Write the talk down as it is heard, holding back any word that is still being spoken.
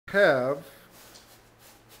have,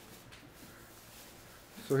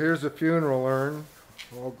 so here's a funeral urn,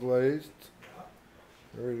 all glazed,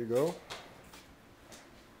 ready to go.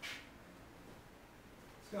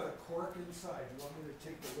 It's got a cork inside. You want me to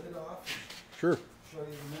take the lid off and Sure. show you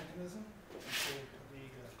the mechanism? So let me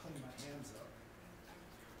clean my hands up.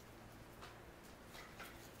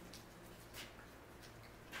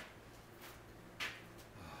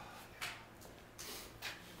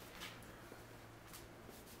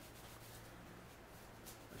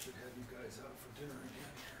 I should have you guys out for dinner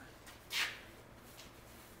again here.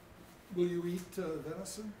 Will you eat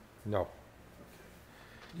venison? No.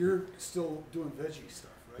 You're still doing veggie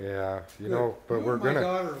stuff, right? Yeah, you Good. know, but You we're and my gonna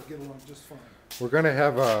daughter will get along just fine. we're gonna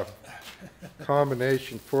have a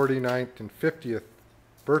combination 49th and 50th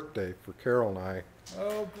birthday for Carol and I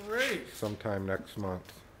Oh, great. sometime next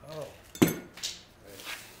month. Oh.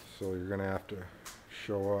 So you're gonna have to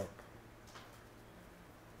show up.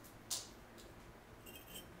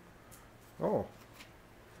 Oh,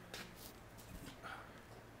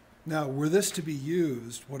 Now, were this to be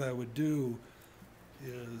used, what I would do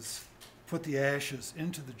is put the ashes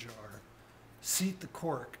into the jar, seat the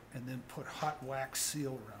cork, and then put hot wax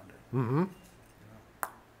seal around it. mm-hmm.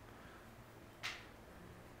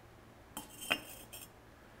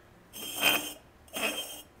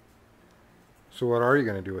 So what are you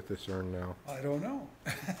gonna do with this urn now? I don't know.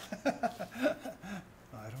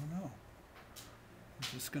 I don't know. I'm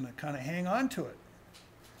just going to kind of hang on to it.